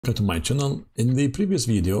To my channel. In the previous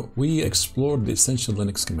video we explored the essential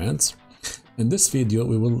Linux commands. In this video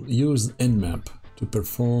we will use Nmap to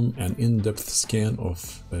perform an in-depth scan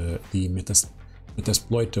of the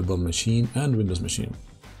Metasploitable machine and Windows machine,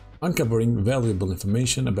 uncovering valuable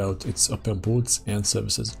information about its outputs and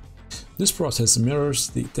services. This process mirrors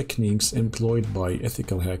the techniques employed by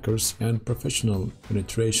ethical hackers and professional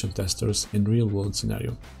penetration testers in real-world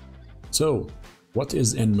scenarios. So, what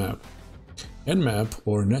is Nmap? Nmap,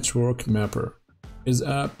 or Network Mapper, is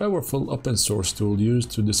a powerful open source tool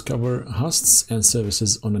used to discover hosts and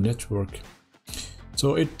services on a network.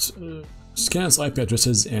 So it scans IP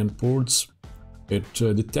addresses and ports. It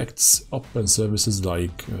detects open services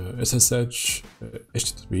like SSH,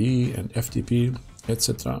 HTTP and FTP,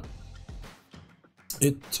 etc.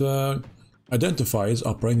 It identifies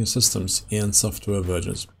operating systems and software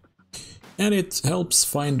versions, and it helps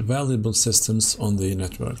find valuable systems on the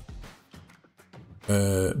network.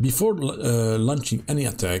 Before launching any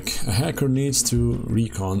attack, a hacker needs to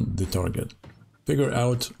recon the target, figure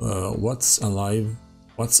out what's alive,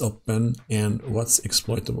 what's open, and what's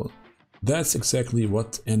exploitable. That's exactly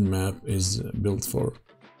what Nmap is built for.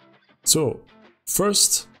 So,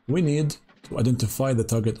 first we need to identify the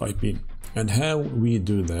target IP, and how we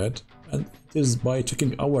do that is by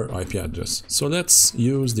checking our IP address. So let's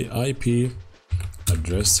use the IP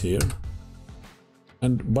address here.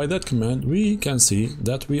 And by that command, we can see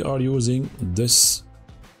that we are using this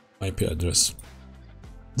IP address.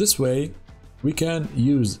 This way, we can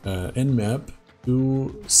use Nmap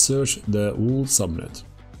to search the whole subnet.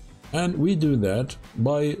 And we do that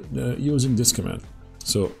by using this command.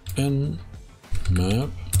 So, Nmap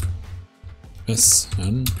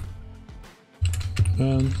sn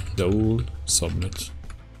and the whole subnet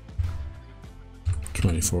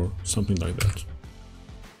 24, something like that.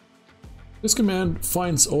 This command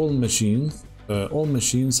finds all machines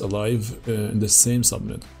alive in the same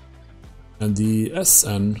subnet, and the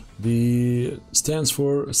SN stands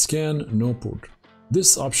for Scan No Port.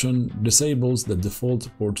 This option disables the default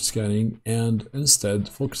port scanning and instead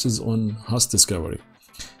focuses on host discovery.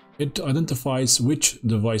 It identifies which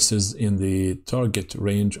devices in the target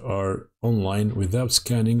range are online without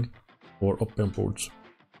scanning or open ports.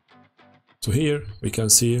 So here we can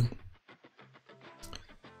see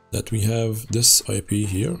that we have this IP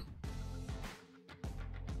here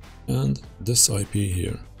and this IP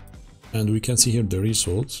here, and we can see here the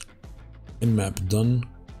results. Nmap done,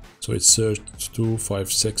 so it searched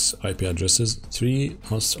 256 IP addresses, 3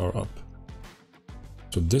 hosts are up.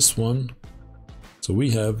 So this one, so we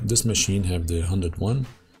have this machine have the 101,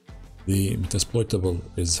 the Metasploitable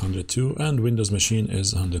is 102, and Windows machine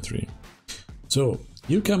is 103. So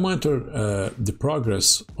you can monitor the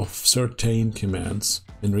progress of certain commands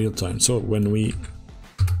in real time. So when we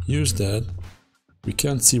use that, we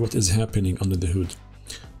can't see what is happening under the hood.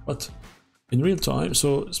 But in real time,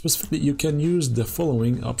 so specifically you can use the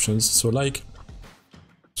following options. So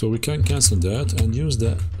we can cancel that and use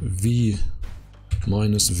the v-v.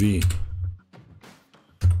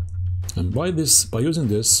 And by using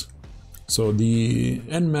this, so the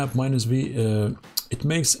Nmap -v, it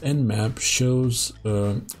makes Nmap shows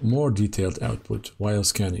more detailed output while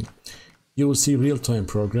scanning. You will see real-time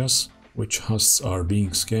progress, which hosts are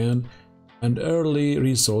being scanned, and early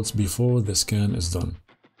results before the scan is done.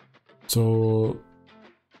 So,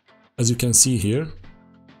 as you can see here,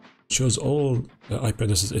 it shows all the IP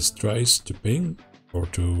addresses it tries to ping or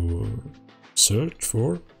to search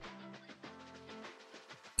for.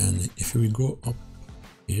 And if we go up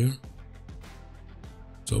here,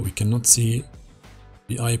 so we cannot see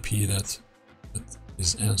the IP that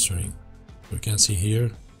is answering. We can see here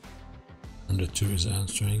 102 is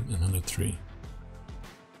answering and 103.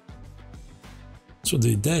 So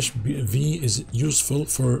the -v is useful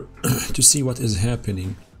for to see what is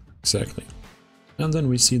happening exactly. And then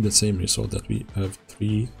we see the same result that we have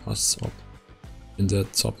 3 hosts up in that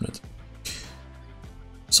subnet.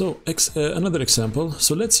 So another example.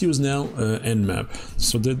 So let's use now Nmap.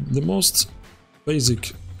 So the most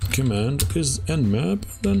basic command is Nmap.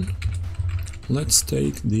 Then let's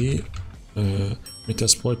take the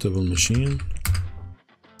Metasploitable machine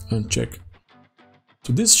and check.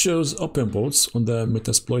 So this shows open ports on the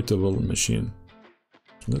Metasploitable machine.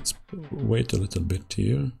 Let's wait a little bit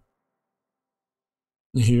here.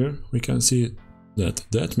 Here we can see that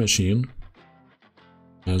that machine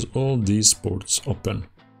has all these ports open.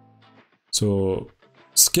 So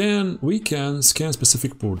we can scan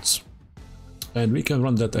specific ports, and we can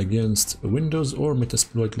run that against Windows or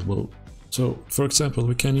Metasploitable. So for example,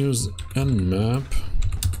 we can use Nmap-p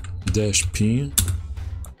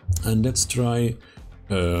and let's try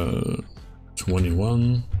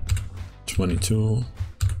 21, 22,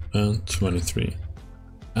 and 23.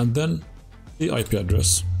 And then the IP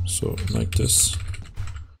address. So like this.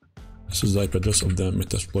 This is the IP address of the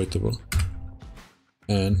Metasploitable.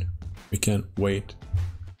 And we can wait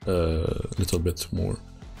a little bit more.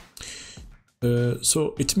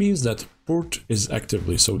 So it means that port is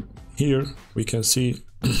actively. So here we can see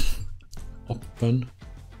open.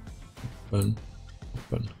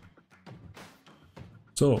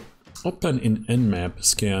 So open in Nmap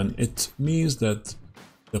scan, it means that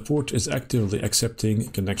the port is actively accepting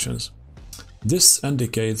connections. This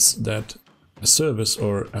indicates that a service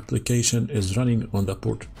or application is running on the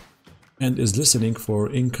port and is listening for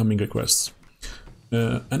incoming requests.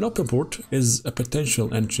 An open port is a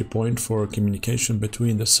potential entry point for communication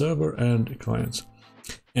between the server and clients.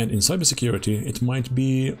 And in cybersecurity, it might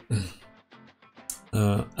be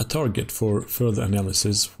a target for further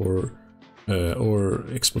analysis or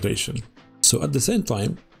exploitation. So at the same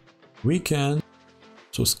time, we can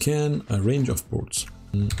scan a range of ports,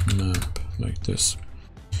 map like this.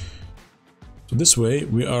 So this way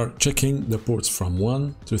we are checking the ports from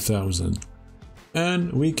 1 to 1000,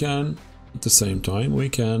 and we can at the same time we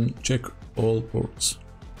can check all ports.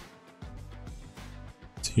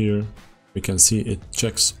 Here we can see it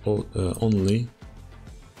checks all, only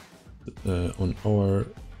on our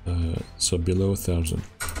so below 1000.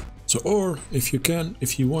 So, or if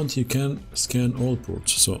you want, you can scan all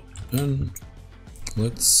ports. So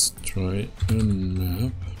let's try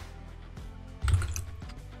nmap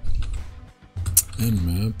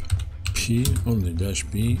p only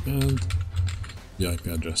 -p and the IP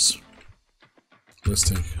address. Let's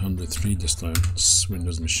take 103 this time. It's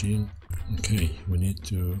Windows machine. Okay, we need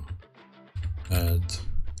to add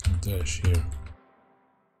a dash here.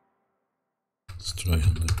 Let's try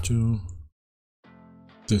 102.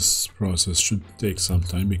 This process should take some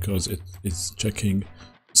time because it's checking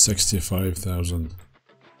 65,000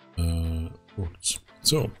 ports.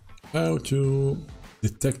 So how to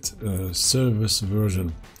detect a service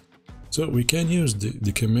version? So we can use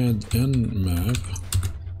the command nmap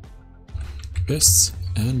s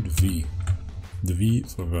and v, the v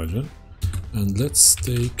for version, and let's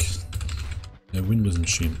take a Windows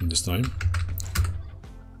machine this time.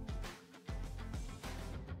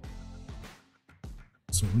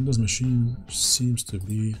 So Windows machine seems to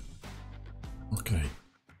be okay.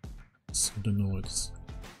 So I don't know what's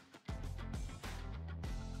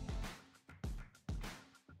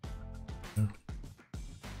there.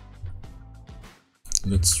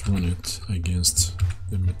 Let's run it against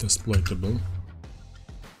the Metasploitable.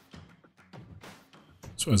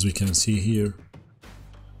 So as we can see here,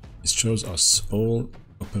 it shows us all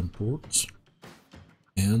open ports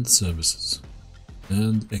and services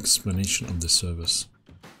and explanation of the service.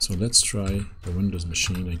 So let's try the Windows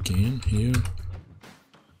machine again here.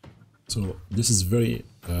 So this is very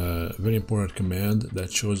important command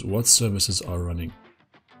that shows what services are running.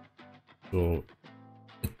 So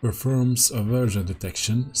it performs a version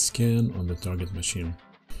detection scan on the target machine.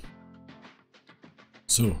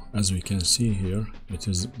 So as we can see here, it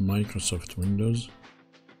is Microsoft Windows.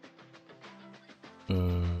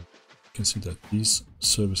 You can see that these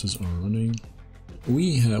services are running.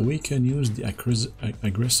 We can use the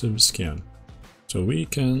aggressive scan. So we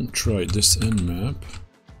can try this nmap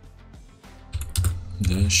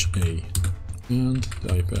 -a and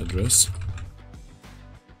the IP address.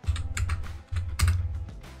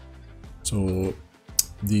 So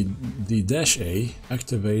the -a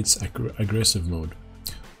activates aggressive mode,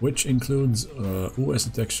 which includes OS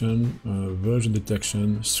detection, version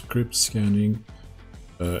detection, script scanning,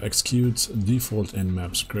 executes default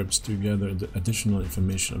nmap scripts to gather the additional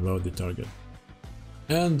information about the target.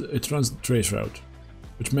 And it runs the trace route,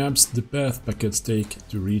 which maps the path packets take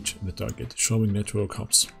to reach the target, showing network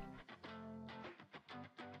hops.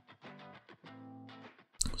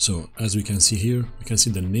 So as we can see here, we can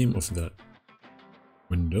see the name of the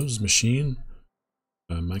Windows machine,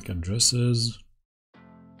 MAC addresses.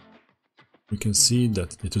 We can see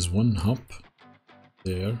that it is one hop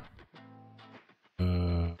there.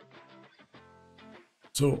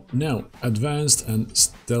 So now advanced and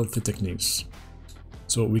stealthy techniques.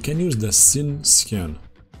 So we can use the SYN scan,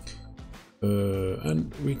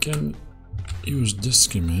 and we can use this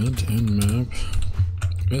command nmap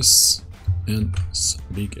s and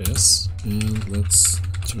big S, and let's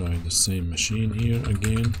try the same machine here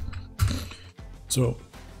again. So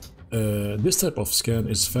this type of scan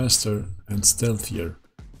is faster and stealthier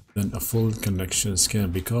than a full connection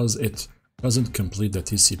scan because it doesn't complete the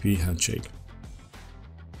TCP handshake.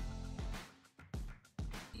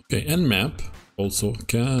 Okay, Nmap also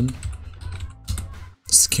can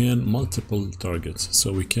scan scan multiple targets.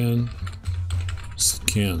 So we can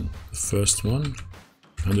scan the first one,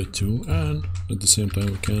 102, and at the same time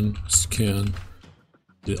we can scan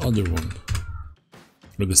the other one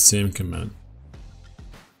with the same command.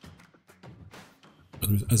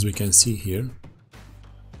 As we can see here,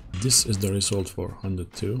 this is the result for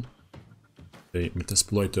 102, the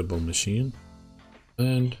Metasploitable machine,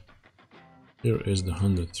 and here is the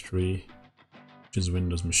 103, which is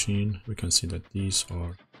Windows machine. We can see that these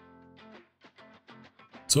are.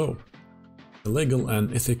 So, legal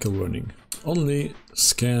and ethical learning. Only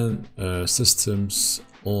scan systems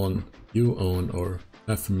you own or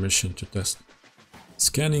have permission to test.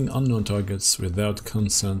 Scanning unknown targets without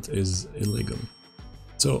consent is illegal.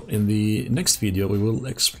 So in the next video we will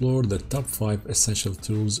explore the top 5 essential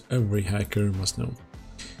tools every hacker must know.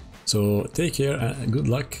 So take care and good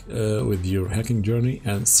luck with your hacking journey,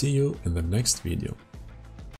 and see you in the next video.